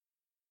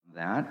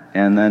That.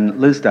 And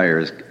then Liz Dyer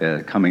is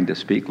coming to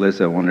speak.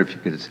 Liz, I wonder if you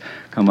could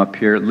come up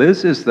here.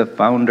 Liz is the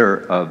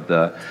founder of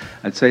the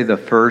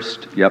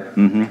first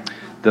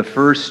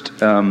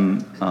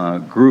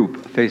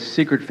group,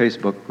 secret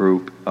Facebook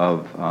group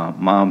of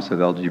moms of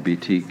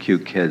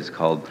LGBTQ kids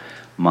called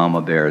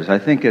Mama Bears. I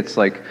think it's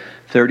like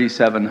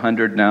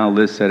 3,700 now.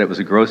 Liz said it was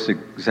a gross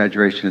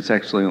exaggeration. It's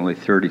actually only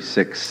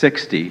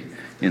 3,660, so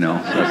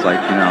it's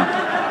like,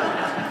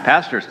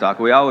 pastor stock,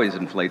 we always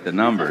inflate the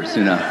numbers,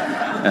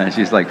 And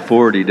she's like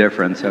 40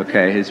 difference,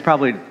 okay. It's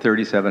probably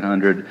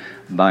 3,700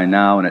 by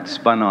now, and it's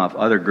spun off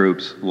other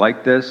groups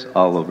like this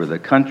all over the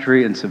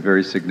country, and some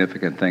very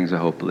significant things. I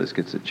hope Liz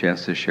gets a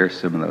chance to share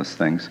some of those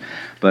things.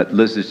 But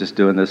Liz is just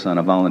doing this on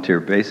a volunteer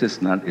basis.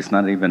 It's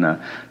not even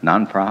a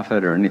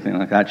nonprofit or anything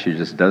like that. She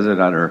just does it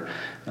on her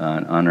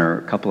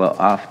couple of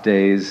off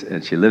days,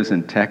 and she lives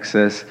in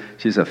Texas.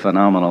 She's a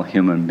phenomenal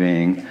human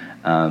being,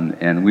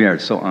 and we are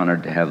so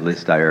honored to have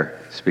Liz Dyer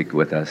speak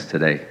with us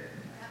today.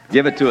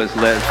 Give it to us,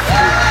 Liz.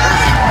 Thank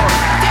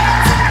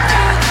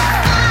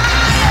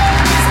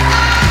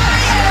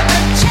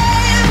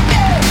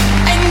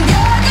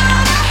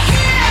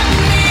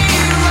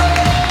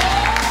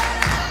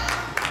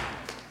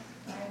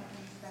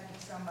you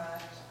so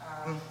much.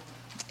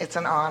 It's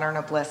an honor and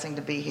a blessing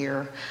to be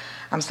here.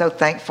 I'm so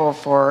thankful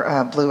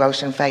for Blue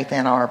Ocean Faith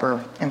Ann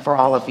Arbor and for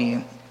all of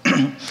you.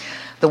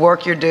 The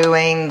work you're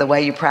doing, the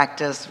way you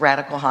practice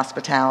radical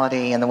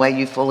hospitality, and the way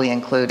you fully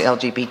include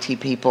LGBT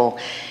people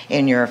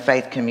in your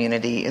faith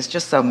community is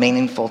just so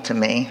meaningful to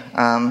me.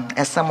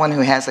 As someone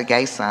who has a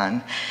gay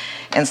son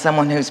and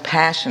someone who's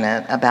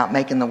passionate about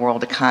making the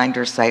world a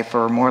kinder,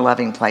 safer, more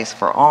loving place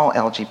for all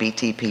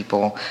LGBT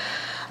people,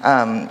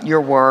 your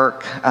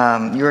work,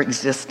 your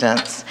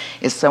existence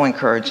is so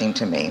encouraging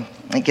to me.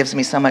 It gives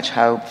me so much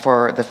hope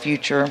for the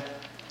future,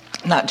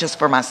 not just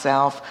for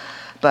myself,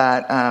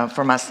 but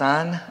for my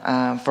son,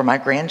 for my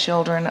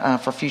grandchildren,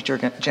 for future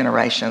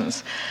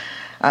generations.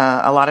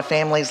 A lot of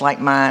families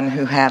like mine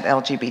who have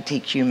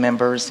LGBTQ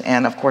members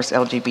and, of course,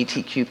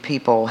 LGBTQ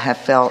people have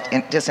felt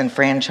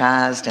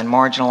disenfranchised and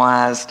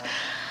marginalized,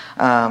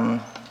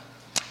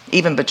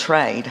 even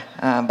betrayed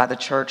by the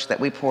church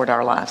that we poured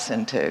our lives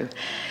into.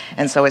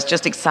 And so it's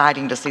just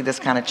exciting to see this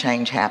kind of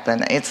change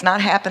happen. It's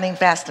not happening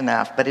fast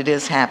enough, but it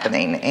is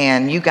happening.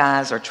 And you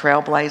guys are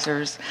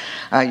trailblazers.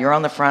 You're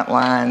on the front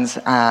lines.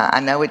 I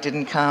know it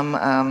didn't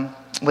come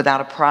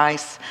without a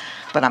price,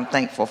 but I'm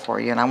thankful for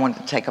you. And I wanted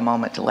to take a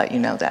moment to let you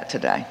know that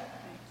today.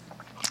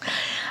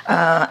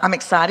 I'm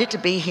excited to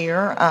be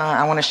here.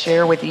 I want to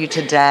share with you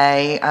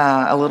today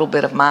a little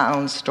bit of my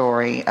own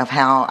story of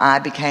how I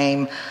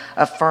became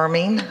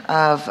affirming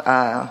of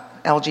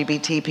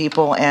LGBT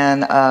people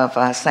and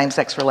of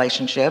same-sex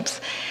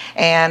relationships,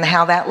 and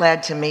how that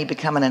led to me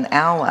becoming an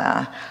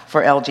ally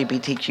for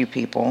LGBTQ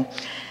people.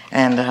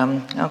 And,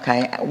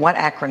 what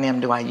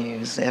acronym do I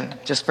use?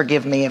 Just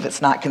forgive me if it's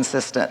not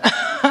consistent.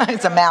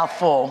 It's a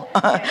mouthful.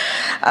 But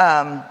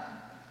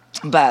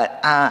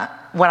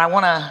what I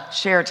want to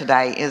share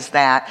today is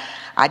that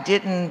I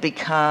didn't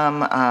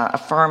become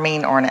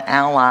affirming or an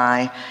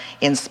ally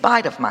in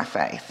spite of my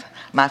faith.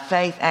 My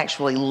faith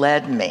actually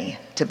led me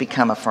to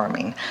become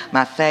affirming.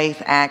 My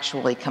faith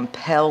actually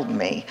compelled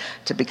me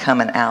to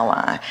become an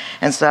ally.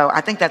 And so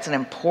I think that's an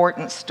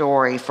important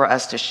story for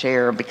us to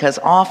share, because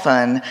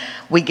often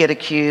we get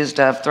accused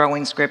of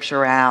throwing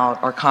scripture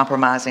out or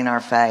compromising our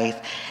faith,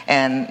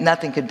 and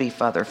nothing could be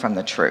further from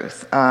the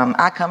truth.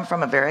 I come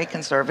from a very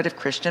conservative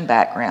Christian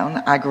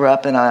background. I grew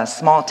up in a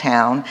small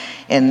town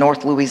in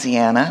North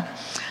Louisiana,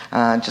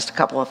 just a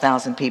couple of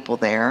thousand people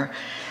there.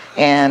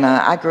 And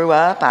I grew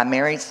up, I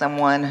married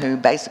someone who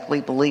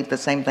basically believed the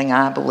same thing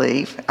I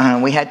believe.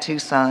 We had 2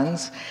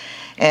 sons.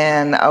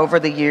 And over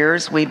the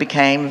years, we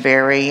became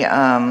very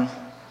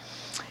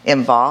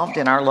involved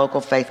in our local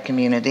faith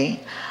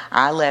community.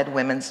 I led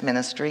women's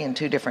ministry in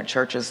 2 different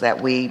churches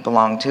that we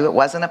belonged to. It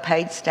wasn't a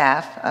paid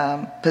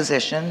staff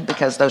position,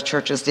 because those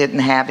churches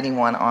didn't have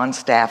anyone on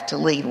staff to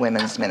lead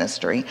women's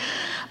ministry.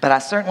 But I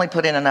certainly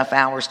put in enough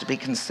hours to be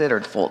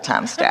considered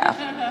full-time staff.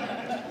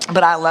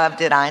 But I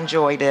loved it. I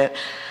enjoyed it.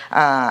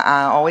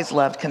 I always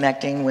loved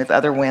connecting with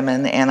other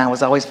women, and I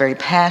was always very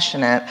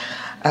passionate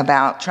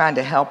about trying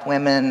to help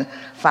women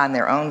find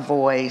their own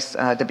voice,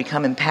 to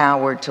become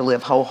empowered to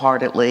live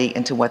wholeheartedly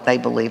into what they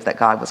believed that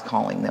God was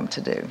calling them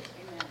to do.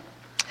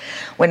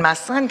 When my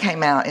son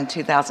came out in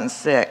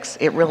 2006,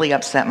 it really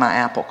upset my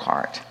apple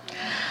cart.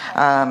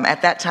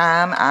 At that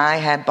time, I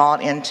had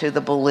bought into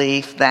the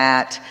belief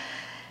that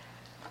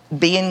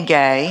being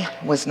gay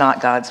was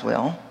not God's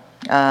will.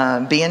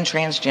 Being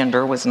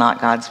transgender was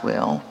not God's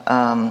will.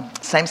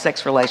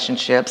 Same-sex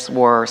relationships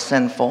were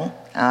sinful.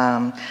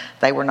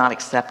 They were not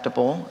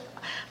acceptable.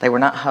 They were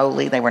not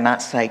holy. They were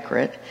not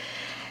sacred.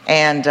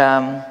 And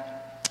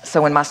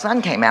so when my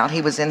son came out,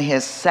 he was in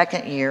his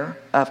 2nd year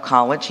of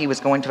college. He was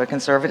going to a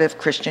conservative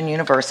Christian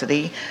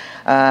university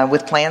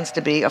with plans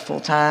to be a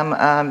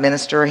full-time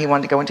minister. He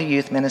wanted to go into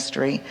youth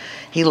ministry.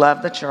 He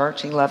loved the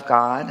church. He loved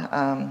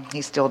God.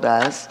 He still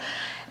does.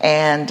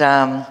 And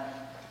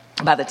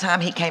by the time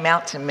he came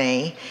out to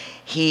me,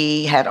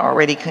 He had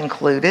already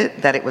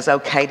concluded that it was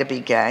okay to be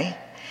gay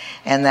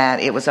and that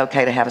it was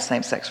okay to have a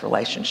same-sex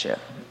relationship.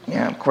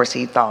 Of course,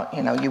 he thought,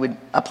 you would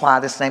apply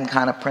the same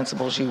kind of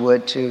principles you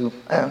would to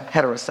a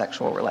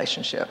heterosexual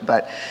relationship.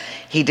 But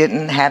he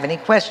didn't have any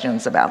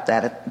questions about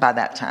that by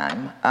that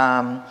time.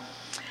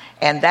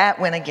 And that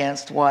went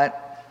against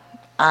what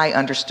I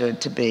understood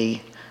to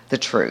be the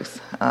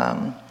truth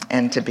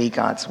and to be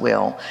God's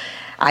will.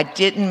 I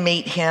didn't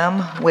meet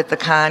him with the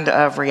kind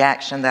of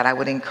reaction that I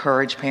would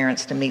encourage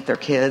parents to meet their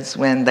kids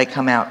when they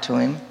come out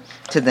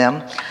to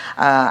them.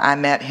 I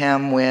met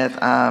him with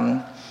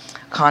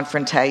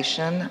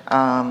confrontation,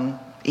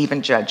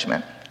 even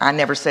judgment. I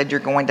never said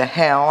you're going to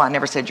hell. I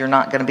never said you're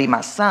not going to be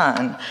my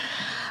son.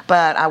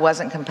 But I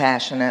wasn't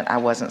compassionate. I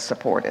wasn't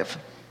supportive.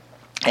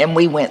 And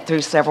we went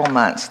through several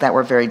months that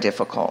were very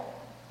difficult.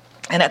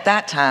 And at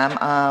that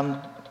time,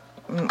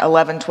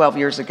 11, 12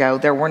 years ago,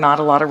 there were not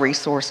a lot of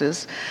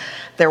resources.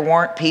 There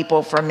weren't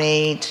people for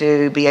me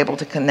to be able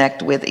to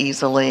connect with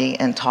easily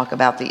and talk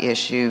about the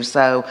issue.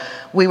 So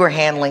we were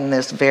handling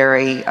this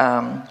very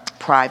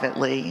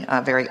privately,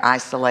 very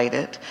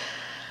isolated.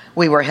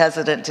 We were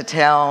hesitant to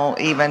tell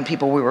even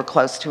people we were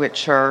close to at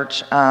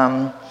church.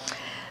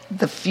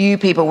 The few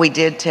people we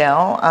did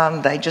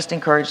tell, they just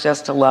encouraged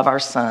us to love our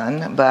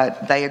son,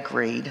 but they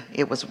agreed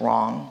it was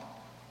wrong.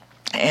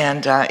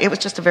 And it was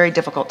just a very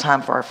difficult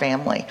time for our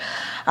family.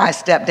 I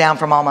stepped down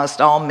from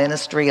almost all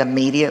ministry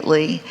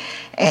immediately.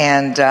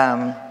 And,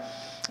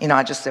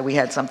 I just said we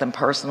had something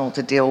personal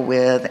to deal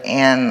with.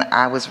 And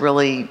I was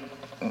really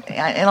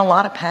in a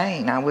lot of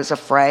pain. I was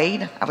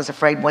afraid. I was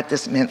afraid what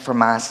this meant for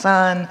my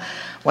son,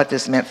 what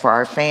this meant for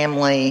our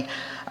family.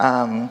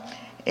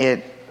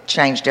 It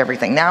changed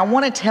everything. Now, I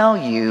want to tell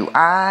you,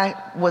 I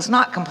was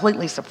not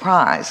completely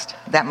surprised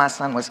that my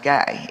son was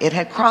gay. It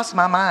had crossed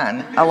my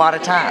mind a lot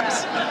of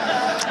times.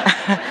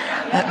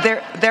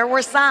 There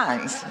were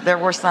signs. There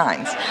were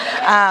signs.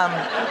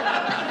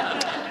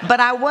 But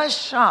I was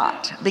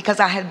shocked because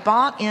I had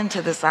bought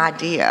into this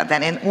idea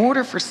that in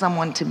order for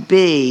someone to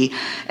be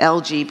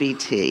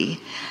LGBT,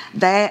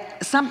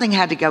 that something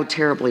had to go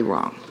terribly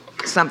wrong.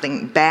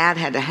 Something bad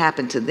had to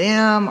happen to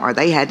them, or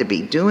they had to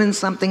be doing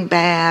something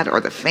bad, or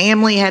the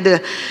family had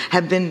to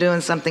have been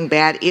doing something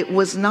bad. It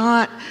was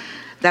not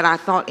that I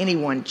thought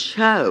anyone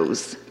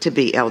chose to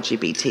be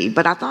LGBT,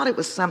 but I thought it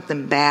was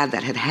something bad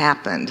that had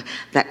happened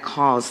that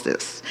caused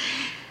this.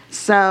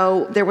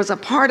 So there was a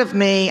part of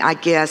me, I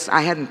guess,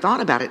 I hadn't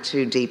thought about it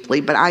too deeply,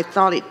 but I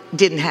thought it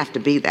didn't have to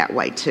be that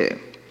way too.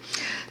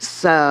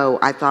 So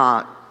I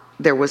thought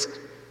there was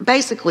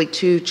basically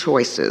two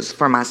choices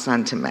for my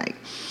son to make.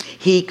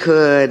 He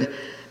could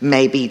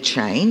maybe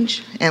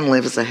change and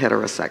live as a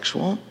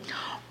heterosexual,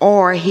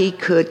 or he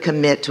could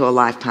commit to a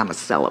lifetime of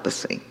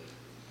celibacy.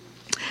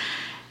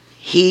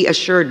 He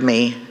assured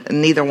me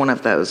neither one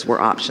of those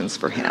were options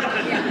for him.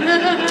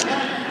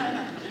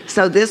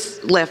 So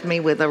this left me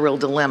with a real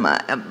dilemma.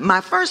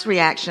 My first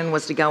reaction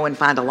was to go and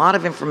find a lot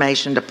of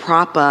information to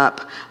prop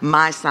up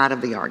my side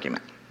of the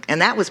argument. And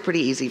that was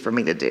pretty easy for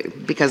me to do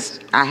because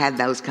I had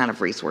those kind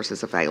of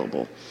resources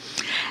available.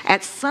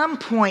 At some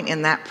point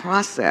in that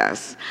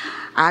process,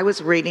 I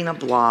was reading a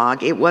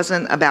blog. It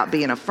wasn't about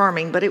being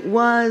affirming, but it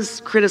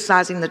was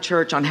criticizing the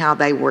church on how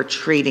they were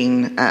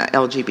treating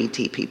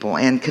LGBT people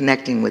and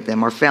connecting with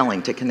them or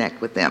failing to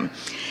connect with them.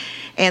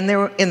 And there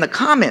were, in the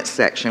comments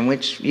section,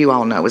 which you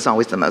all know is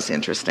always the most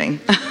interesting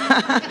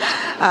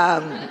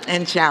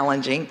and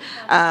challenging,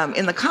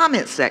 in the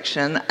comments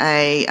section,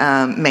 a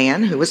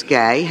man who was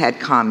gay had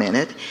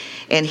commented,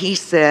 and he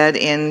said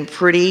in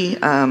pretty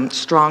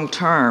strong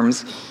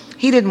terms,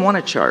 he didn't want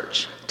a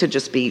church to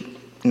just be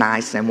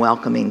nice and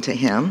welcoming to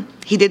him.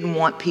 He didn't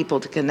want people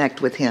to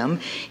connect with him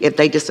if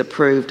they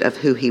disapproved of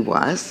who he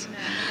was.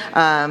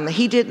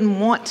 He didn't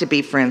want to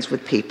be friends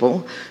with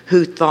people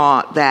who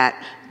thought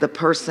that the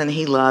person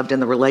he loved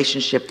and the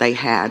relationship they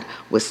had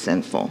was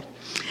sinful.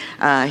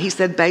 He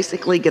said,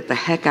 basically, get the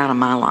heck out of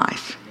my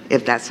life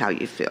if that's how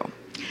you feel.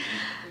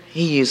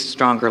 He used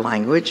stronger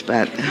language,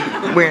 but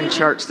we're in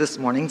church this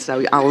morning,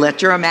 so I'll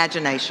let your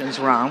imaginations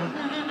roam.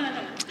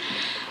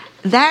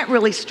 That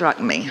really struck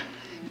me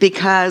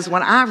because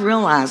what I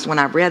realized when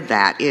I read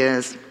that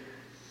is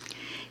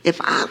if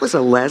I was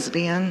a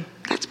lesbian,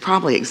 that's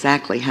probably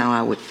exactly how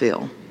I would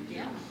feel.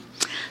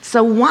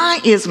 So why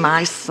is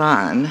my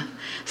son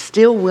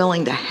still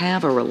willing to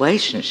have a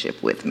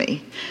relationship with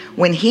me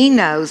when he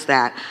knows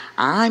that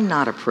I'm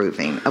not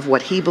approving of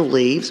what he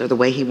believes or the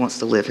way he wants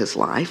to live his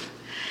life,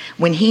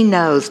 when he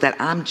knows that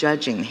I'm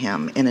judging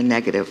him in a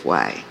negative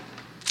way?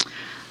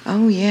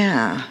 Oh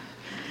yeah,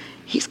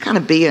 he's kind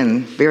of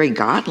being very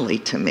godly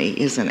to me,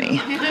 isn't he?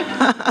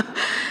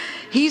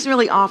 He's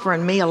really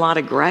offering me a lot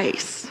of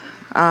grace.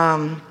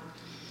 Up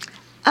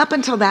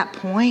until that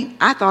point,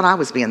 I thought I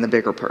was being the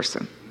bigger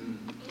person.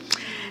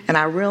 And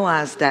I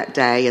realized that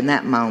day, in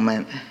that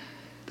moment,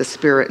 the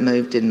Spirit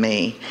moved in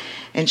me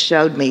and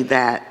showed me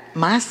that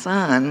my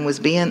son was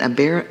being a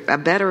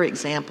better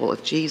example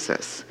of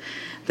Jesus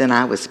than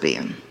I was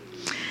being.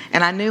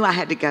 And I knew I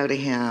had to go to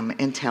him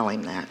and tell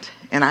him that.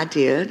 And I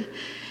did.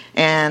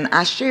 And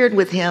I shared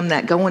with him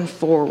that going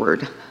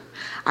forward,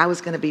 I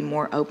was going to be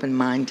more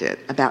open-minded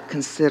about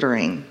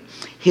considering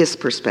his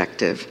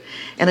perspective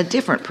and a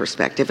different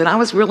perspective. And I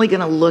was really going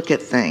to look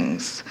at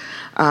things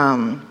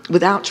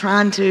without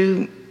trying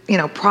to,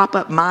 prop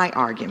up my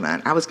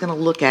argument. I was going to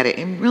look at it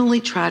and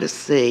really try to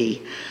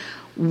see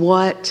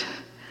what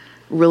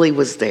really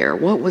was there,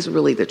 what was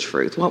really the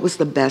truth, what was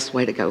the best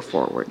way to go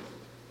forward.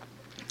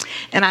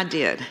 And I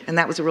did, and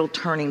that was a real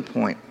turning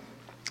point.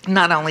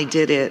 Not only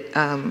did it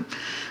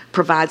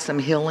provide some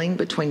healing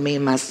between me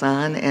and my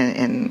son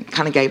and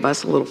kind of gave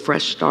us a little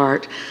fresh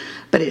start,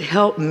 but it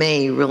helped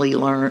me really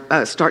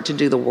start to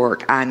do the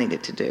work I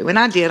needed to do. And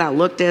I did. I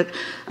looked at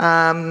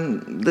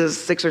the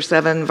 6 or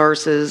 7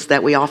 verses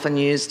that we often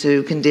use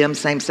to condemn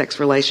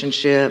same-sex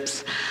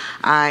relationships.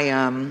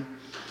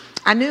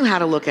 I knew how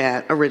to look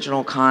at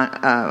original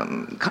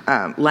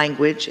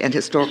language and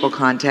historical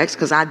context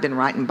because I'd been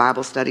writing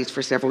Bible studies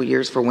for several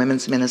years for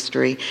women's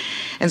ministry.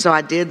 And so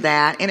I did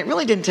that, and it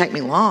really didn't take me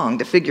long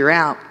to figure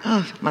out,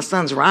 my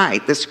son's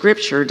right. The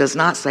scripture does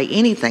not say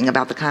anything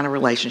about the kind of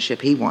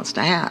relationship he wants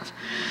to have.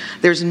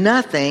 There's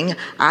nothing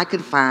I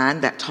could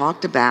find that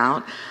talked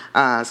about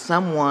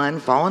someone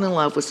falling in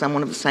love with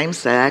someone of the same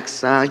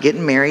sex,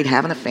 getting married,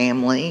 having a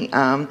family.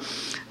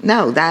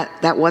 No,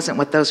 that wasn't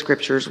what those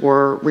scriptures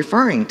were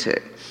referring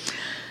to.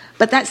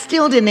 But that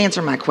still didn't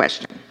answer my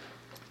question,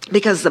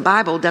 because the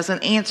Bible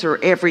doesn't answer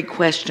every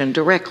question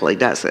directly,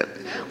 does it?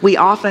 We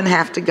often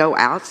have to go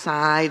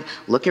outside,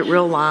 look at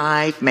real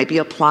life, maybe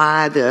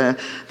apply the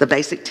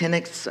basic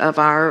tenets of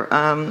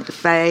our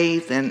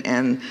faith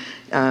and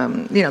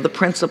the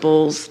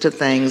principles to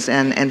things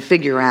and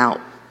figure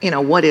out,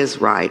 what is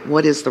right,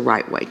 what is the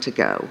right way to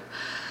go.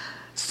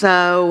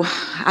 So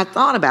I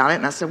thought about it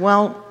and I said,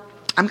 well,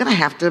 I'm going to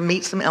have to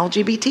meet some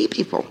LGBT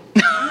people.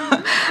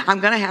 I'm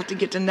going to have to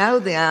get to know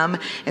them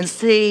and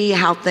see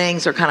how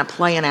things are kind of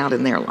playing out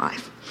in their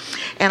life.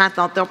 And I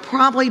thought there'll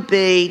probably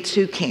be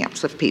 2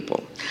 camps of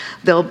people.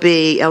 There'll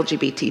be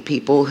LGBT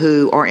people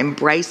who are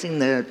embracing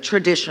the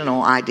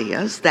traditional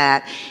ideas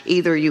that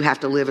either you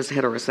have to live as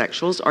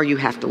heterosexuals or you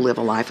have to live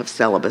a life of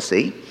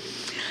celibacy.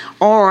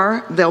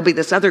 Or there'll be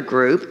this other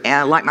group,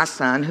 like my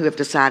son, who have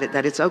decided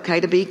that it's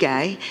okay to be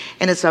gay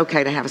and it's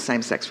okay to have a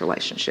same-sex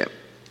relationship.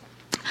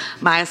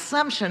 My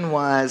assumption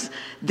was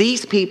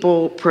these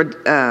people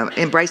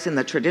embracing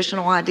the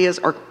traditional ideas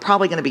are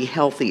probably going to be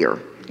healthier.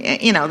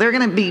 They're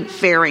going to be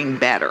faring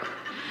better.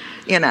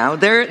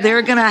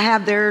 They're going to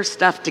have their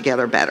stuff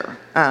together better.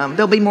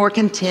 They'll be more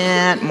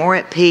content, more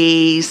at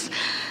peace.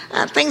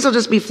 Things will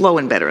just be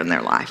flowing better in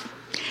their life.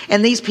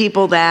 And these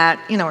people that,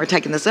 are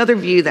taking this other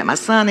view that my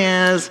son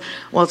is,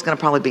 well, it's going to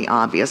probably be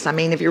obvious. I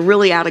mean, if you're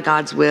really out of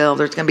God's will,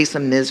 there's going to be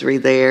some misery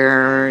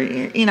there.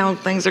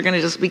 Things are going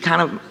to just be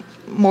kind of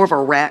more of a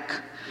wreck.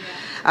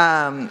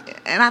 And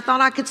I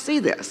thought I could see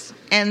this.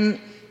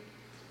 And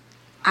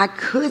I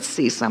could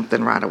see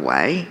something right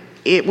away.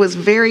 It was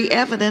very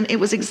evident it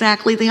was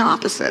exactly the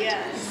opposite.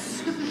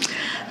 Yes.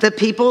 The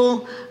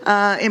people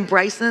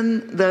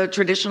embracing the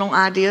traditional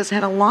ideas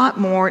had a lot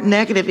more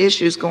negative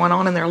issues going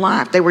on in their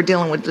life. They were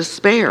dealing with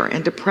despair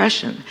and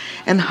depression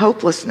and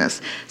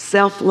hopelessness,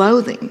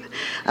 self-loathing.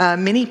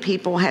 Many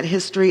people had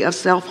history of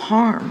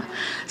self-harm.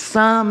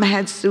 Some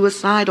had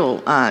suicidal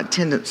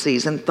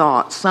tendencies and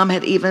thoughts. Some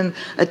had even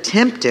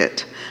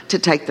attempted to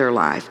take their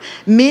life.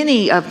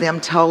 Many of them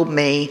told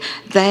me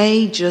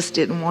they just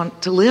didn't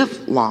want to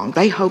live long.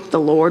 They hoped the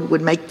Lord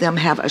would make them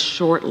have a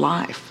short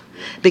life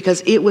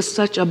because it was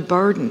such a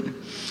burden.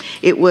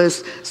 It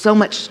was so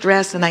much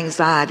stress and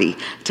anxiety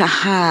to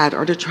hide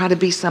or to try to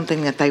be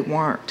something that they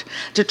weren't,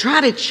 to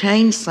try to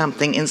change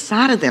something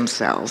inside of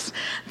themselves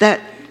that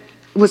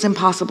was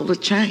impossible to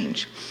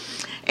change.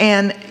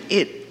 And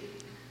it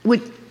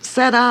would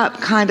set up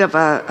kind of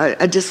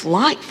a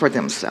dislike for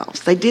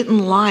themselves. They didn't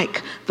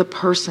like the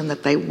person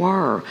that they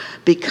were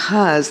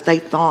because they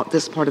thought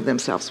this part of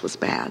themselves was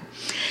bad.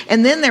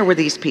 And then there were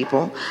these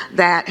people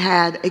that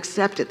had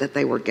accepted that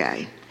they were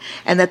gay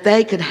and that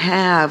they could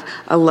have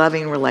a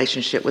loving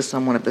relationship with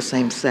someone of the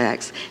same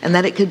sex and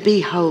that it could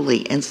be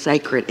holy and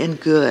sacred and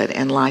good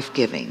and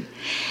life-giving.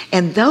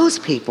 And those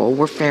people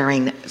were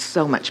faring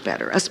so much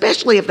better,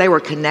 especially if they were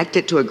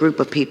connected to a group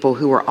of people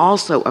who were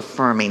also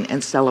affirming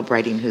and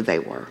celebrating who they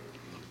were.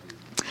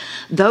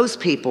 Those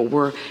people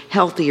were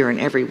healthier in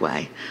every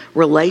way,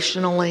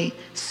 relationally,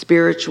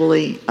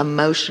 spiritually,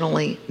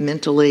 emotionally,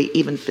 mentally,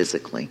 even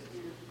physically.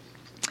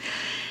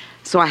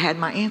 So I had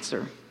my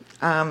answer.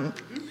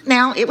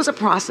 Now, it was a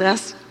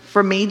process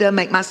for me to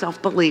make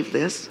myself believe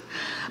this,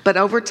 but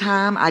over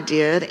time I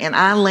did, and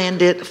I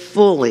landed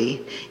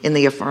fully in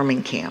the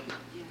affirming camp.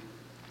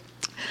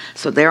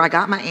 So there I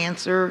got my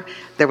answer.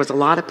 There was a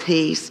lot of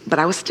peace, but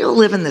I was still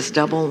living this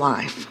double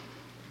life.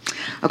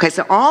 Okay,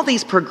 so all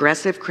these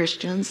progressive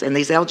Christians and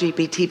these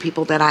LGBT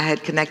people that I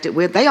had connected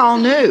with, they all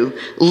knew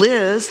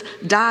Liz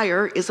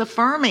Dyer is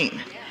affirming.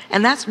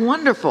 And that's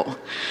wonderful.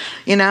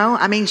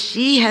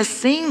 She has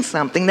seen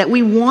something that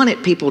we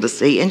wanted people to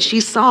see, and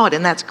she saw it,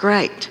 and that's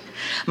great.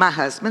 My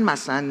husband, my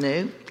son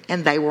knew,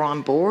 and they were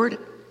on board.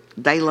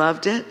 They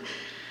loved it.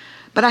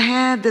 But I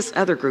had this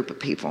other group of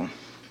people,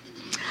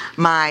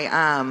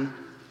 my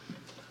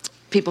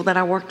people that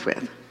I worked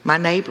with, my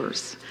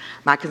neighbors,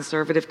 my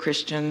conservative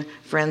Christian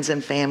friends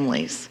and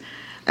families,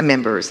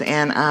 members,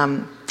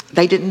 and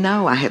they didn't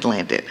know I had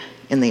landed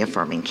in the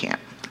affirming camp.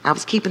 I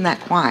was keeping that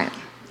quiet.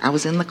 I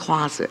was in the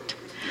closet.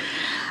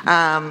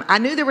 I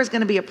knew there was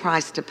going to be a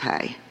price to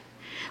pay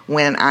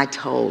when I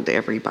told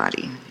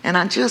everybody, and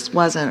I just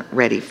wasn't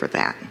ready for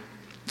that.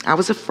 I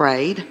was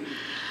afraid.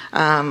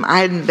 I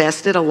had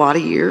invested a lot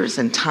of years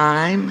and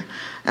time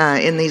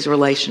in these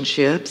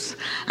relationships.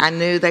 I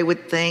knew they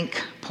would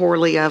think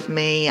poorly of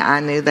me. I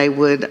knew they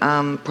would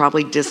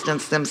probably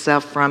distance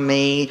themselves from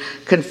me,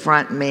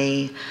 confront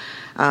me.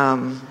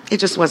 It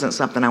just wasn't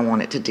something I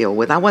wanted to deal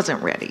with. I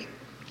wasn't ready.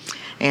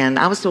 And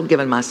I was still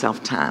giving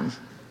myself time.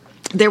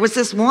 There was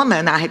this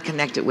woman I had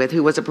connected with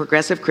who was a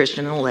progressive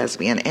Christian and a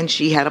lesbian, and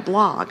she had a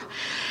blog.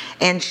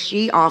 And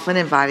she often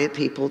invited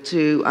people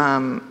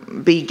to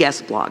be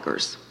guest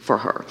bloggers for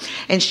her.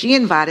 And she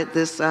invited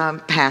this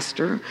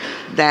pastor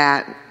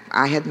that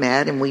I had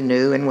met and we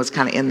knew and was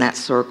kind of in that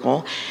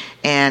circle.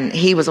 And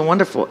he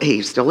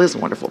still is a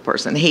wonderful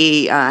person.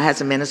 He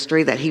has a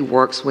ministry that he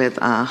works with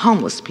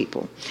homeless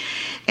people.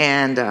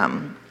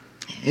 And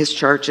his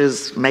church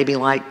is maybe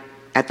like,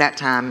 at that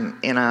time,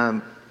 in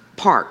a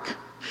park.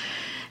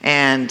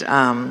 And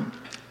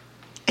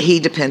he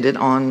depended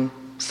on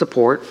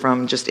support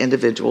from just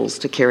individuals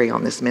to carry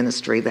on this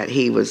ministry that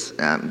he was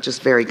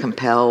just very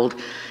compelled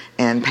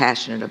and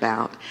passionate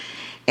about.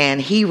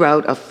 And he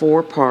wrote a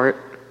 4-part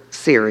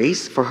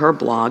series for her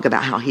blog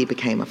about how he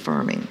became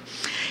affirming.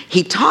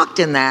 He talked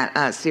in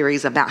that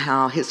series about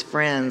how his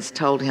friends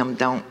told him,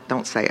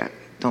 don't say it.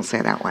 Don't say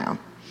it out loud.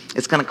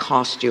 It's going to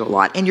cost you a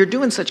lot. And you're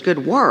doing such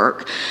good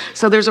work,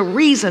 so there's a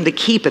reason to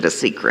keep it a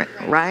secret,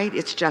 right?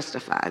 It's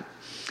justified.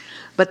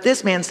 But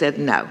this man said,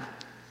 no,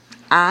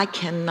 I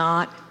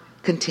cannot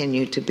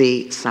continue to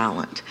be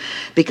silent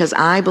because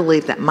I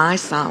believe that my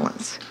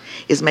silence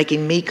is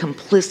making me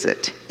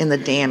complicit in the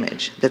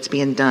damage that's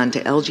being done to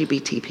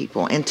LGBT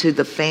people and to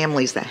the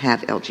families that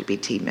have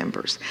LGBT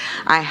members.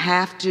 I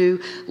have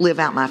to live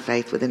out my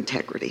faith with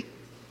integrity.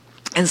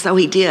 And so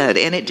he did,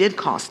 and it did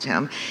cost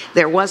him.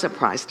 There was a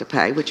price to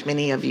pay, which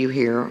many of you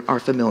here are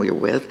familiar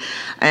with,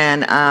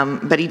 and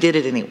but he did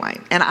it anyway.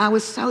 And I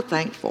was so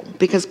thankful,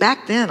 because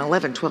back then,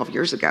 11, 12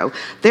 years ago,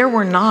 there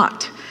were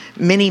not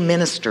many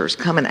ministers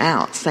coming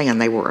out saying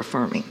they were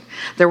affirming.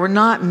 There were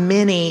not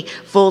many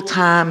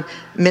full-time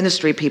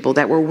ministry people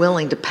that were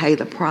willing to pay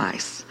the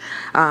price.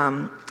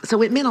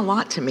 So it meant a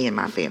lot to me and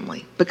my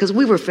family because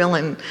we were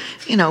feeling,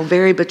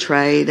 very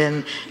betrayed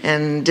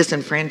and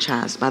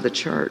disenfranchised by the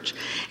church.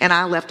 And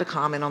I left a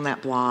comment on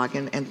that blog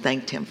and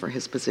thanked him for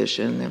his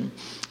position.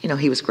 And,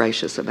 he was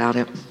gracious about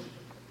it.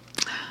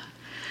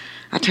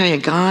 I tell you,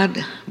 God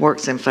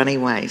works in funny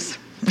ways.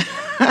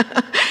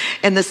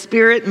 And the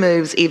Spirit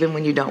moves even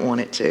when you don't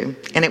want it to.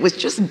 And it was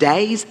just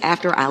days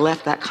after I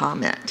left that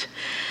comment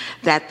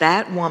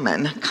that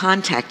woman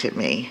contacted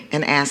me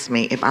and asked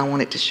me if I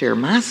wanted to share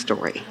my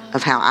story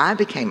of how I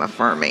became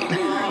affirming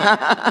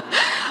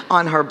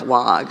on her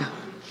blog.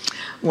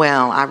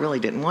 Well, I really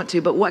didn't want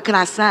to, but what could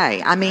I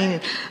say? I mean,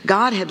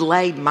 God had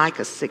laid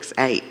Micah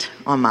 6:8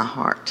 on my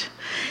heart.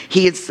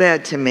 He had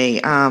said to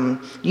me,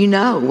 you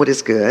know what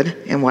is good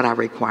and what I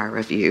require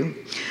of you,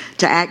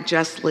 to act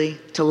justly,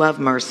 to love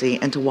mercy,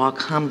 and to walk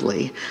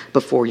humbly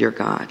before your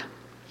God.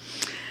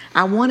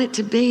 I wanted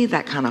to be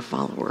that kind of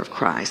follower of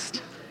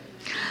Christ.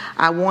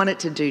 I wanted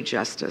to do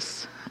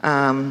justice.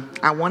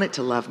 I wanted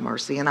to love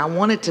mercy, and I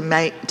wanted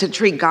to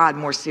treat God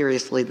more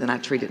seriously than I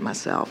treated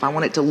myself. I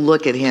wanted to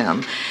look at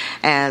him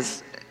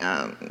as,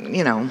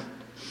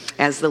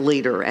 as the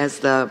leader, as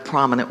the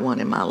prominent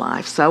one in my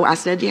life. So I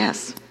said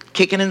yes.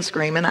 Kicking and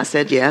screaming, I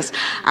said yes.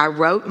 I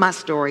wrote my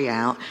story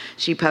out.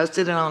 She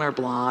posted it on her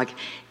blog,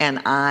 and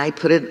I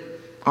put it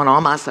on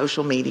all my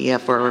social media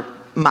for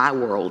my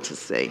world to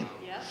see.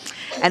 Yep.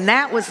 And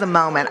that was the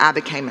moment I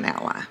became an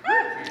ally.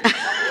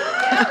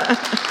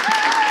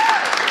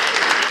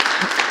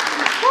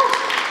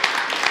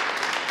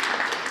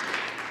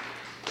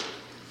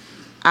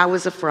 I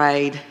was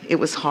afraid. It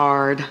was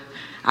hard.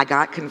 I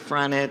got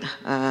confronted.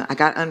 I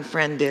got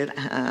unfriended.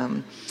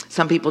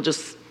 Some people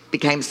just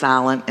became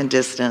silent and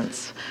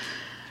distant.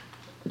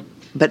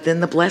 But then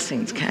the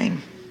blessings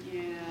came.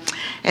 Yeah.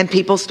 And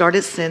people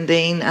started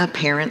sending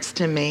parents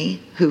to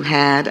me who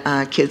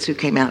had kids who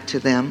came out to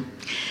them.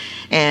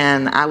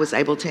 And I was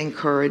able to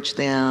encourage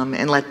them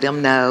and let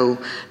them know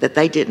that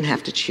they didn't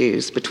have to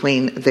choose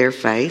between their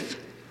faith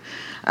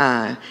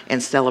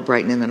and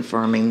celebrating and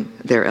affirming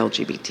their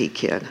LGBT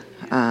kid.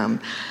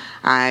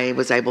 I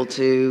was able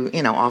to,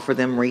 offer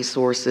them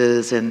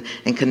resources and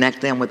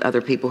connect them with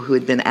other people who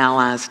had been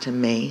allies to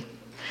me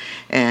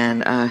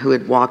and who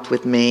had walked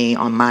with me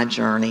on my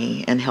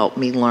journey and helped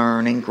me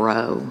learn and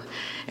grow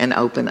and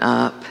open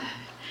up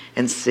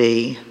and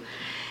see.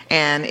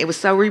 And it was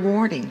so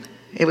rewarding.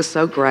 It was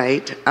so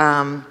great.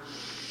 And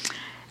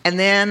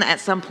then at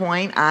some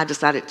point, I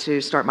decided to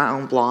start my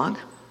own blog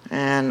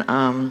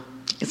and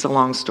It's a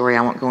long story.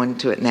 I won't go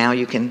into it now.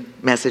 You can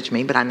message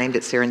me, but I named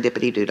it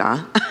Serendipity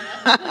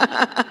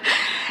Doodah.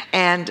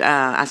 And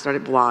I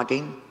started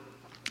blogging.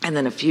 And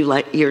then a few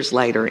years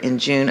later, in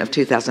June of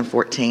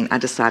 2014, I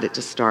decided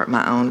to start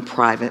my own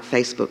private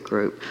Facebook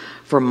group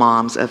for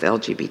moms of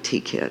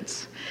LGBT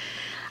kids.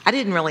 I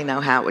didn't really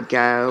know how it would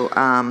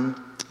go.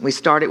 We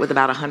started with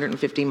about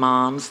 150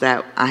 moms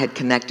that I had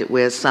connected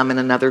with, some in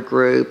another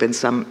group and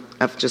some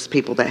of just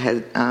people that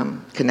had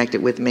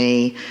connected with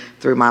me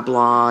through my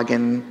blog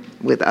and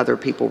with other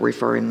people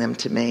referring them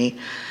to me.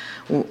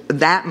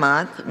 That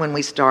month, when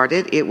we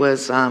started, it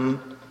was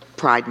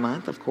Pride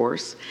Month, of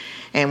course.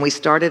 And we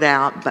started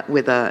out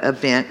with an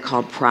event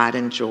called Pride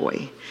and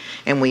Joy.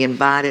 And we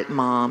invited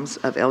moms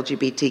of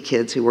LGBT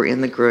kids who were in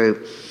the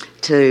group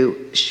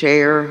to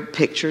share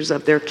pictures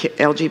of their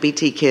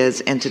LGBT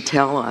kids and to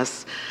tell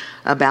us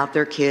about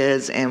their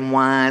kids and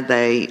why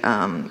they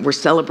were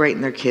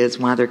celebrating their kids,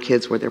 why their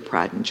kids were their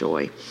pride and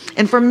joy.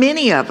 And for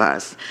many of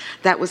us,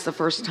 that was the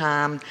first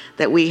time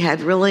that we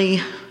had really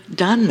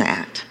done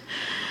that.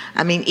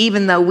 I mean,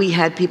 even though we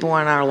had people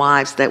in our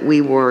lives that we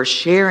were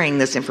sharing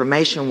this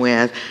information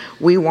with,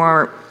 we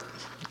weren't,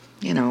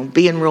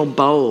 being real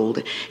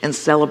bold and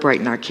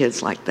celebrating our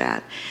kids like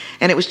that.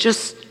 And it was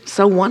just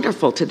so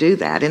wonderful to do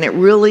that. And it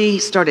really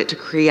started to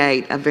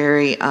create a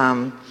very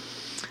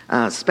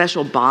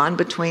special bond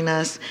between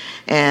us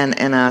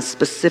and a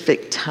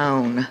specific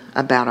tone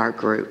about our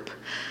group.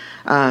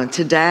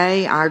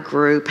 Today, our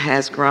group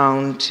has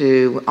grown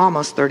to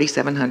almost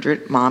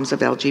 3,700 moms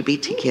of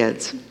LGBT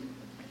kids.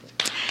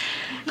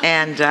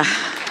 And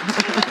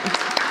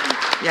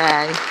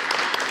yay.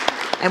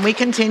 And we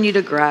continue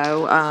to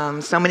grow.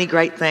 So many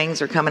great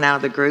things are coming out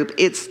of the group.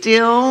 It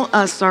still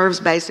serves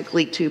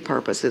basically two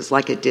purposes,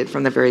 like it did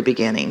from the very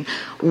beginning.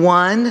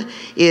 One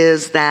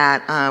is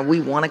that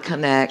we want to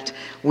connect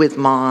with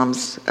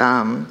moms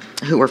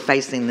who are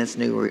facing this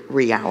new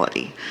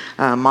reality.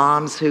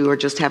 Moms who are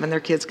just having their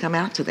kids come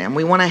out to them.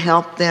 We want to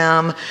help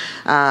them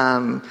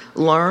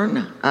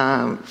learn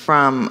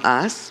from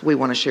us. We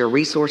want to share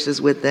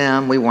resources with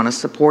them. We want to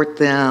support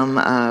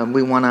them.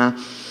 We want to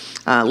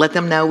let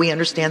them know we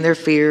understand their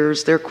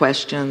fears, their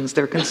questions,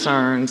 their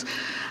concerns.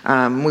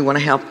 We want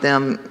to help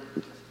them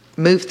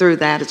move through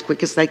that as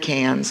quick as they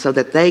can so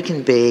that they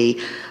can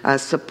be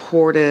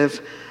supportive,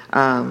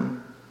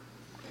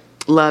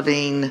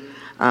 loving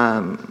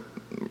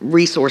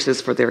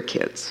resources for their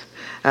kids.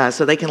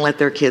 So they can let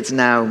their kids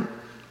know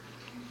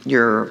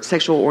your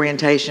sexual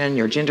orientation,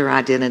 your gender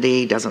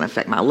identity doesn't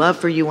affect my love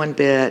for you one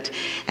bit,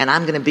 and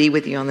I'm going to be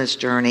with you on this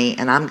journey,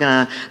 and I'm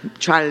going to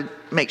try to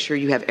make sure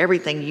you have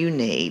everything you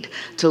need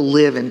to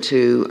live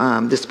into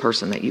this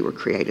person that you were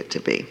created to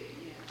be.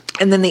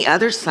 And then the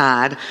other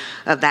side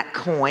of that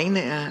coin,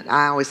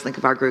 I always think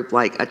of our group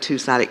like a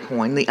two-sided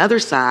coin. The other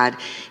side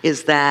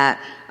is that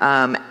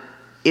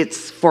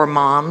it's for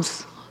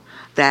moms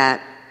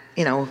that,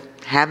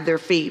 have their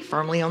feet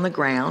firmly on the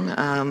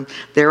ground.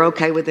 They're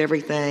okay with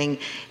everything,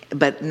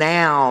 but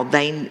now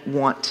they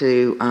want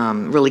to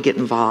really get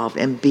involved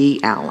and be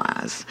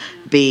allies,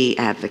 be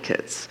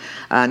advocates,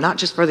 not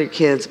just for their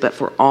kids, but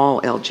for all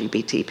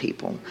LGBT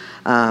people.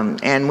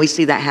 And we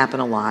see that happen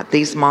a lot.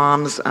 These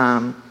moms,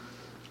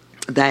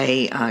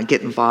 they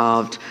get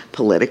involved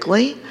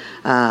politically.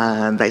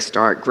 They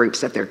start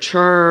groups at their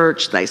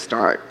church. They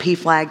start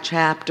PFLAG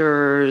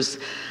chapters.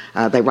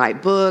 They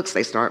write books,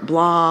 they start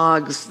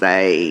blogs,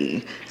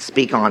 they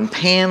speak on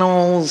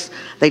panels,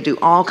 they do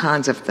all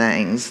kinds of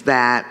things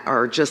that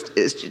are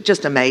it's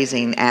just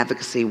amazing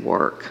advocacy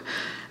work.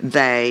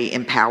 They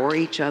empower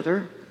each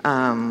other.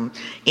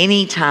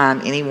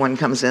 Anytime anyone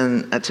comes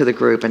in to the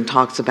group and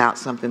talks about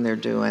something they're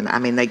doing,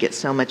 they get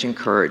so much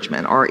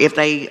encouragement. Or if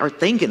they are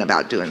thinking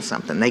about doing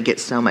something, they get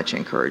so much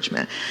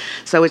encouragement.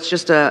 So it's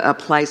just a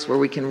place where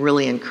we can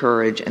really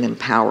encourage and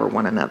empower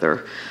one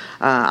another.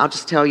 I'll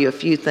just tell you a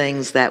few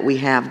things that we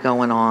have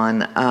going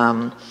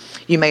on.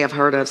 You may have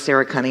heard of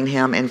Sarah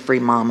Cunningham and Free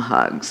Mom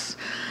Hugs.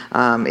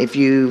 If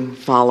you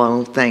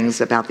follow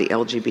things about the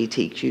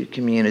LGBTQ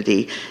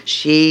community,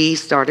 she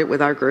started with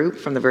our group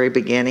from the very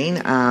beginning,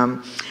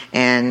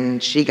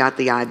 and she got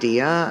the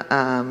idea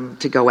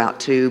to go out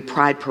to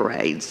pride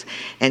parades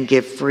and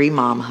give free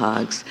mom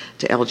hugs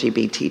to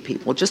LGBT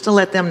people, just to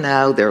let them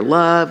know they're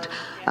loved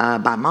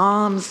by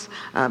moms,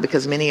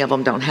 because many of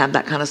them don't have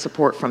that kind of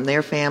support from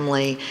their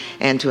family,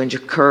 and to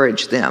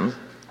encourage them.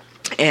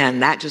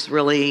 And that just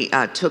really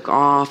took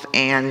off,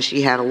 and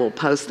she had a little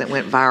post that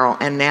went viral,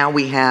 and now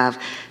we have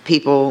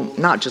people,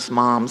 not just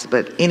moms,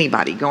 but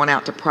anybody, going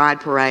out to pride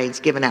parades,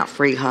 giving out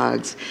free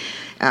hugs,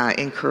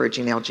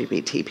 encouraging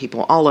LGBT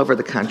people all over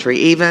the country,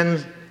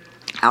 even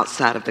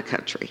outside of the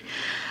country.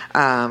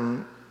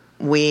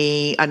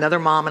 Another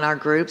mom in our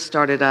group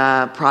started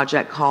a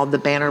project called the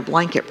Banner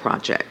Blanket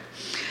Project.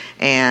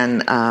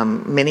 And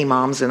many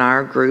moms in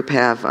our group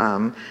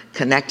have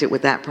connected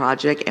with that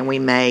project, and we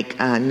make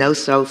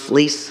no-sew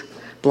fleece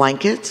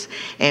blankets,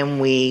 and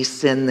we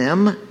send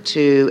them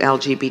to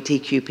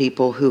LGBTQ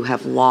people who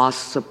have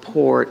lost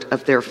support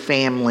of their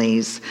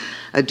families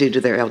due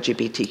to their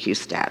LGBTQ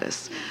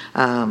status.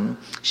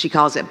 She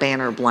calls it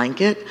Banner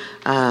Blanket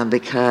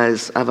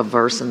because of a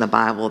verse in the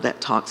Bible that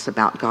talks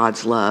about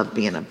God's love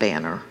being a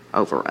banner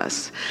over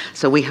us.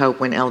 So we hope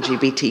when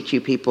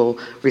LGBTQ people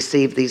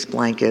receive these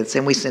blankets,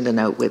 and we send a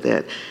note with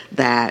it,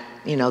 that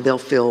they'll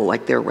feel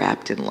like they're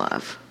wrapped in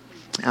love,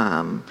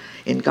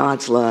 in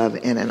God's love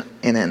and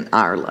in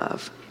our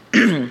love.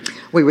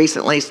 We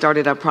recently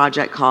started a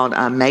project called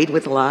Made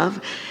with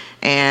Love,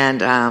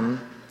 and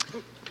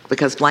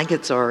because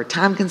blankets are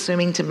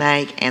time-consuming to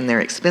make and they're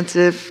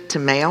expensive to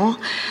mail,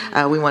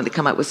 we wanted to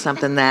come up with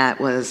something that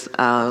was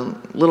a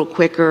little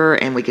quicker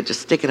and we could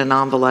just stick it in an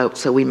envelope.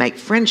 So we make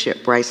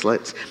friendship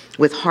bracelets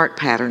with heart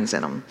patterns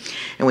in them.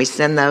 And we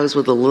send those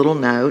with a little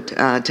note to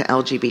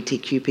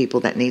LGBTQ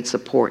people that need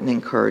support and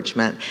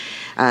encouragement,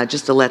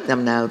 just to let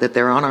them know that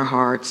they're on our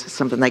hearts,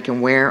 something they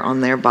can wear on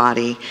their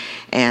body,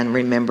 and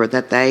remember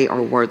that they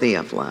are worthy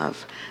of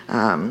love,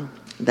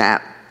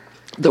 that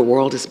the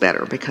world is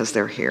better because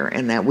they're here,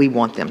 and that we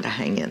want them to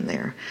hang in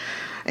there.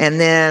 And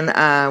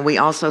then we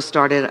also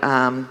started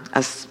a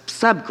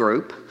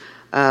subgroup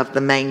of the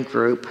main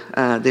group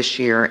this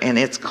year, and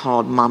it's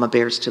called Mama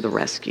Bears to the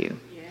Rescue.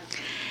 Yeah.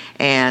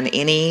 And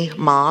any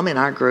mom in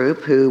our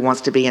group who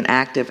wants to be an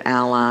active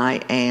ally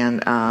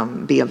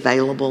and be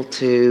available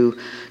to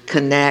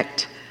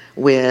connect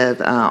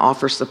with,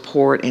 offer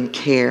support and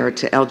care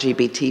to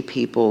LGBT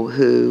people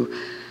who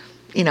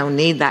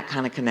need that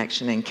kind of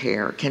connection and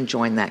care, can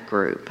join that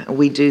group.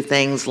 We do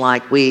things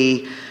like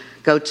we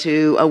go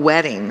to a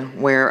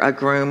wedding where a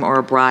groom or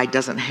a bride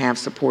doesn't have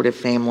supportive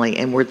family,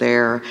 and we're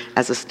there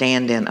as a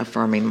stand-in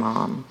affirming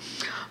mom.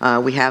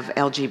 We have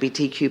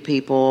LGBTQ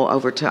people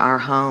over to our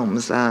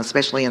homes,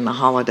 especially in the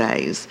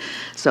holidays,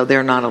 so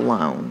they're not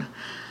alone.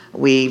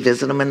 We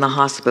visit them in the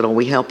hospital.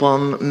 We help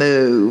them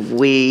move.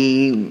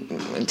 We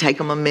take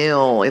them a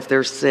meal if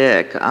they're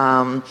sick.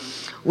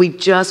 We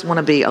just want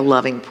to be a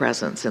loving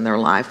presence in their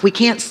life. We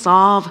can't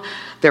solve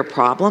their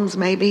problems,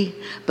 maybe,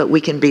 but we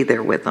can be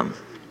there with them.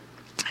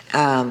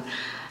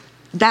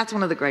 That's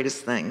one of the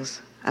greatest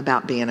things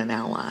about being an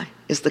ally,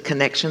 is the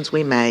connections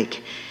we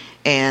make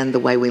and the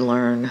way we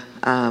learn,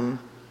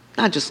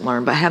 not just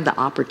learn, but have the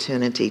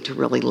opportunity to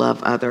really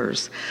love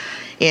others.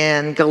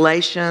 In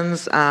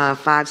Galatians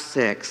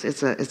 5:6,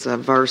 it's a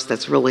verse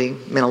that's really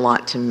meant a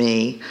lot to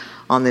me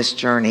on this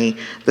journey.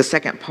 The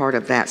second part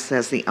of that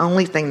says, the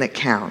only thing that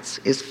counts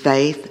is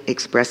faith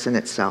expressing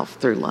itself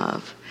through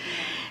love.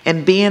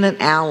 And being an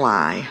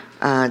ally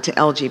to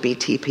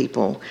LGBT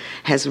people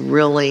has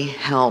really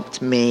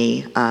helped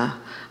me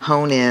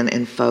hone in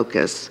and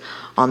focus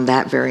on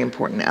that very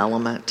important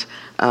element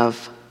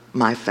of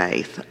my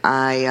faith.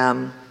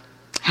 I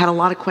had a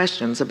lot of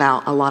questions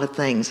about a lot of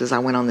things as I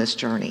went on this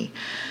journey.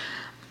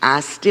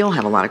 I still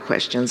have a lot of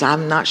questions.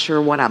 I'm not sure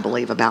what I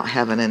believe about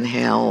heaven and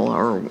hell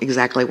or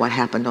exactly what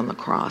happened on the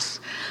cross.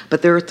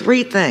 But there are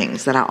three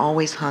things that I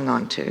always hung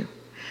on to.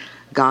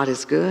 God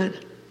is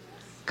good,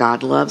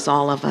 God loves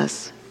all of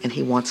us, and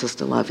He wants us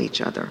to love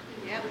each other.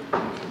 Yep.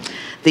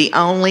 The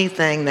only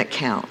thing that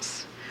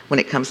counts when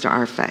it comes to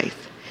our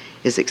faith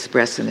is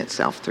expressing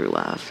itself through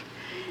love.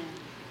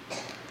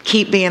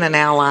 Keep being an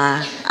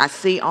ally. I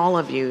see all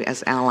of you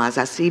as allies.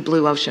 I see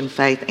Blue Ocean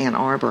Faith Ann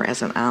Arbor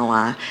as an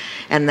ally.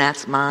 And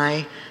that's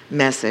my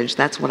message.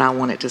 That's what I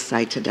wanted to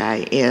say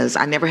today, is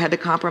I never had to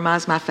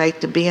compromise my faith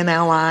to be an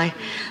ally.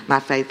 My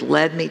faith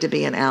led me to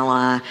be an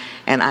ally.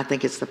 And I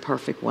think it's the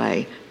perfect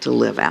way to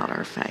live out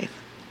our faith.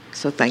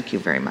 So thank you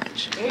very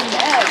much.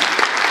 Amen.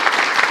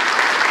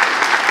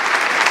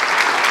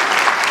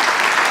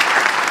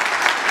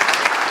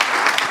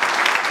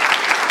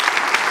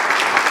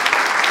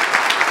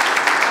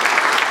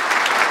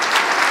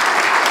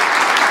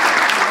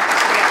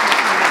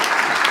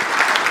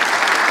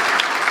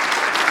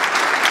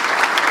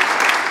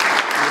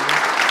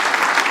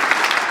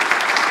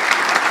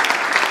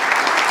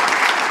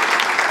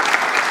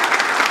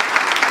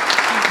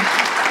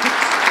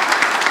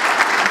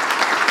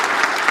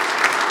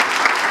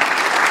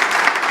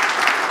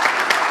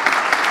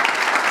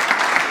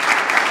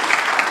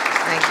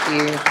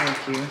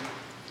 Thank you.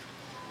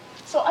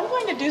 So I'm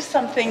going to do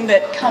something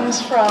that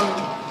comes from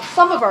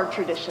some of our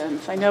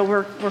traditions. I know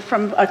we're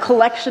from a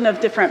collection of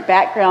different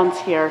backgrounds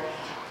here.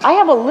 I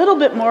have a little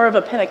bit more of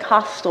a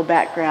Pentecostal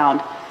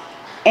background.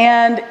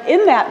 And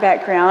in that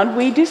background,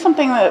 we do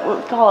something that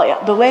we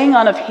call the laying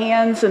on of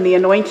hands and the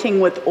anointing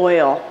with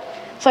oil.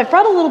 So I've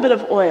brought a little bit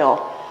of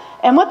oil.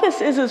 And what this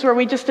is where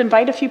we just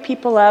invite a few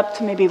people up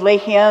to maybe lay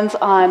hands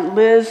on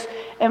Liz.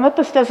 And what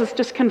this does is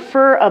just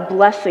confer a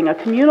blessing, a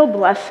communal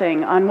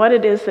blessing on what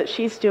it is that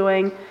she's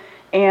doing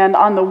and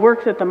on the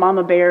work that the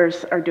Mama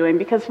Bears are doing.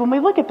 Because when we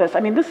look at this,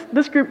 I mean,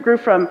 this group grew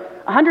from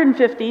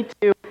 150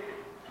 to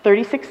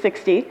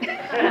 3660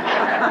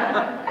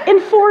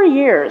 in 4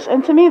 years.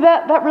 And to me,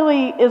 that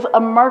really is a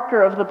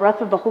marker of the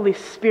breath of the Holy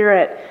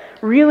Spirit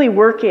really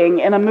working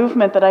in a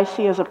movement that I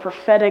see as a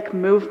prophetic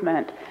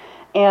movement.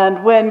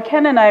 And when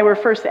Ken and I were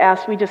first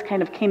asked, we just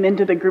kind of came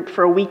into the group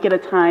for a week at a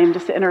time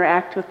just to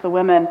interact with the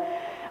women.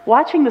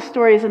 Watching the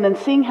stories and then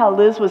seeing how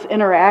Liz was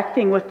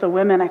interacting with the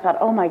women, I thought,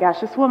 oh my gosh,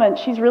 this woman,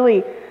 she's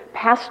really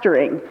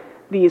pastoring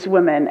these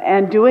women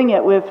and doing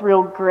it with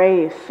real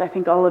grace. I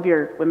think all of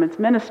your women's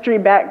ministry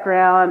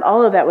background,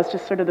 all of that was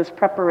just sort of this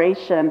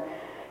preparation.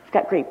 You've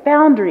got great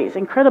boundaries,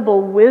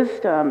 incredible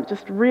wisdom,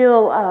 just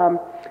real,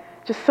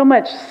 just so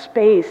much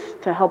space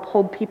to help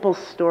hold people's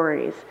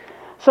stories.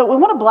 So we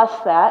want to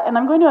bless that, and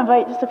I'm going to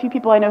invite just a few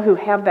people I know who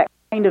have that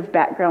kind of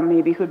background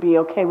maybe who'd be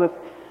okay with,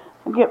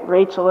 we'll get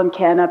Rachel and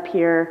Ken up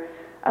here.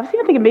 I was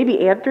even thinking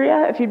maybe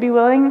Andrea, if you'd be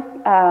willing.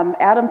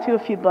 Adam too,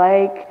 if you'd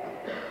like.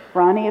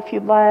 Ronnie, if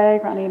you'd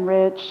like. Ronnie and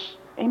Rich.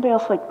 Anybody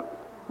else like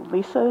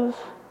Lisa's?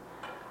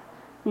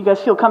 You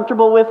guys feel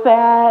comfortable with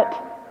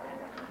that?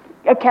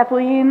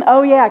 Kathleen?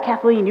 Oh yeah,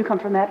 Kathleen, you come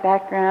from that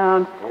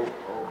background.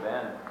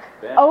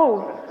 Ben.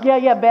 Oh,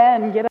 yeah,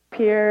 Ben, get up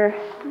here.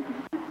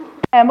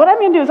 And what I'm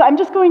going to do is I'm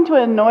just going to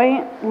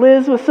anoint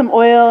Liz with some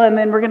oil, and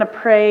then we're going to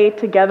pray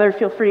together.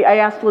 Feel free. I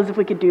asked Liz if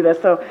we could do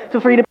this, so feel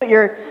free to put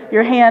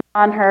your hand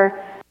on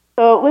her.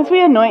 So Liz,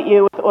 we anoint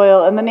you with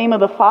oil in the name of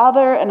the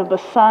Father, and of the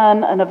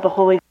Son, and of the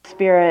Holy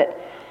Spirit.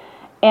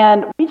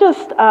 And we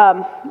just,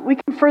 we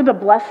confer the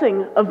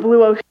blessing of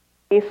Blue Ocean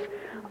Faith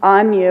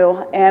on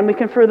you, and we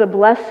confer the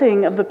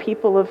blessing of the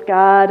people of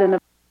God and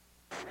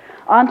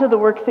onto the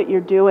work that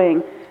you're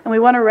doing. And we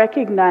want to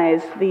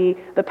recognize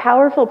the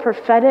powerful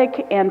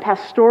prophetic and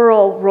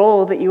pastoral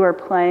role that you are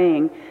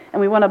playing. And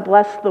we want to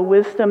bless the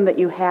wisdom that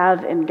you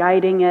have in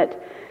guiding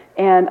it.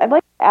 And I'd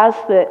like to ask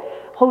that,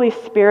 Holy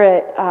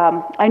Spirit,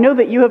 I know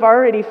that you have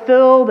already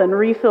filled and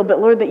refilled, but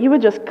Lord, that you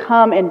would just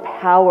come in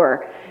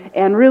power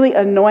and really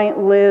anoint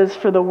Liz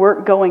for the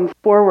work going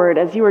forward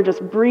as you are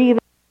just breathing,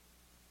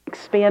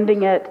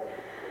 expanding it.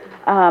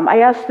 I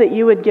ask that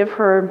you would give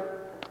her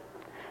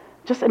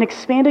just an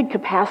expanded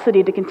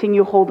capacity to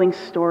continue holding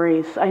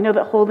stories. I know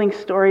that holding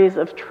stories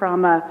of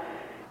trauma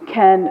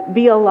can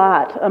be a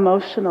lot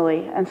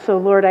emotionally. And so,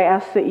 Lord, I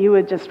ask that you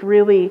would just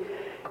really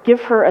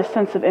give her a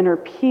sense of inner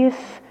peace,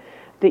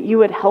 that you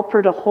would help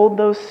her to hold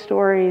those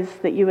stories,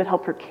 that you would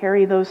help her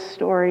carry those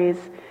stories,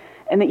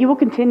 and that you will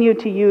continue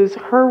to use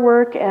her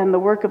work and the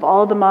work of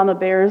all the Mama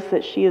Bears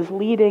that she is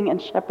leading and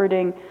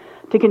shepherding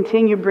to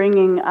continue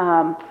bringing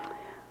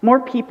more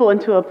people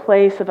into a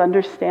place of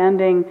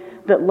understanding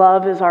that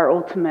love is our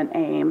ultimate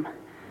aim.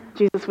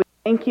 Jesus, we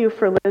thank you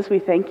for Liz. We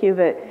thank you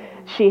that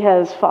she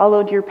has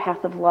followed your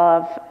path of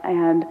love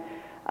and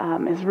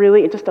is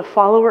really just a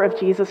follower of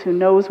Jesus who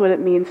knows what it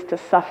means to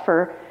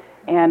suffer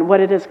and what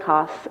it has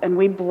cost. And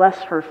we bless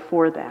her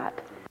for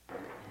that.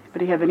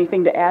 Anybody have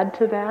anything to add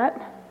to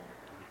that?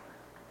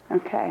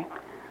 Okay.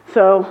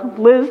 So,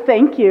 Liz,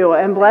 thank you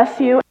and bless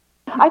you.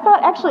 I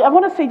thought, actually, I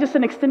want to say just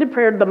an extended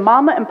prayer to the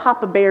Mama and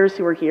Papa Bears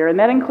who are here, and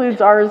that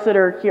includes ours that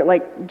are here,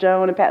 like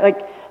Joan and Pat. Like,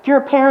 if you're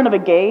a parent of a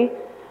gay,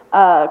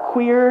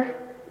 queer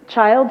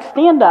child,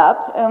 stand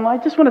up, and I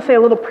just want to say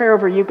a little prayer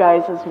over you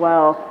guys as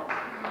well.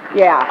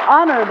 Yeah,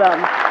 honor them.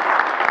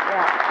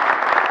 Yeah.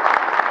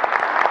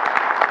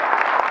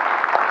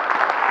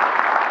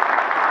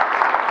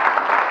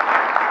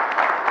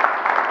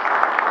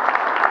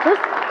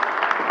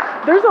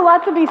 There's a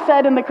lot to be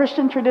said in the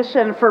Christian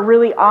tradition for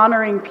really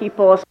honoring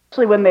people,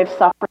 especially when they've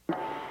suffered.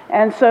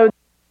 And so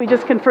we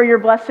just confer your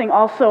blessing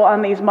also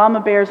on these Mama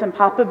Bears and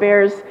Papa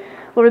Bears.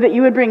 Lord, that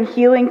you would bring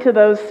healing to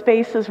those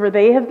spaces where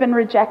they have been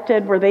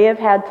rejected, where they have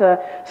had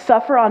to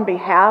suffer on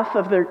behalf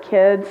of their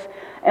kids.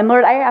 And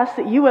Lord, I ask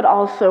that you would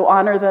also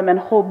honor them and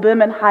hold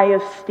them in high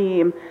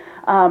esteem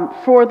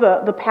for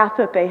the path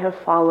that they have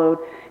followed,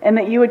 and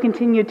that you would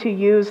continue to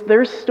use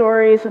their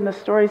stories and the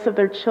stories of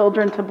their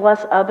children to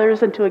bless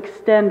others and to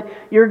extend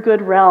your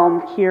good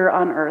realm here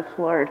on earth,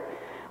 Lord.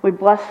 We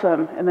bless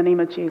them in the name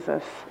of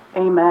Jesus.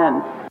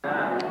 Amen.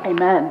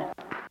 Amen.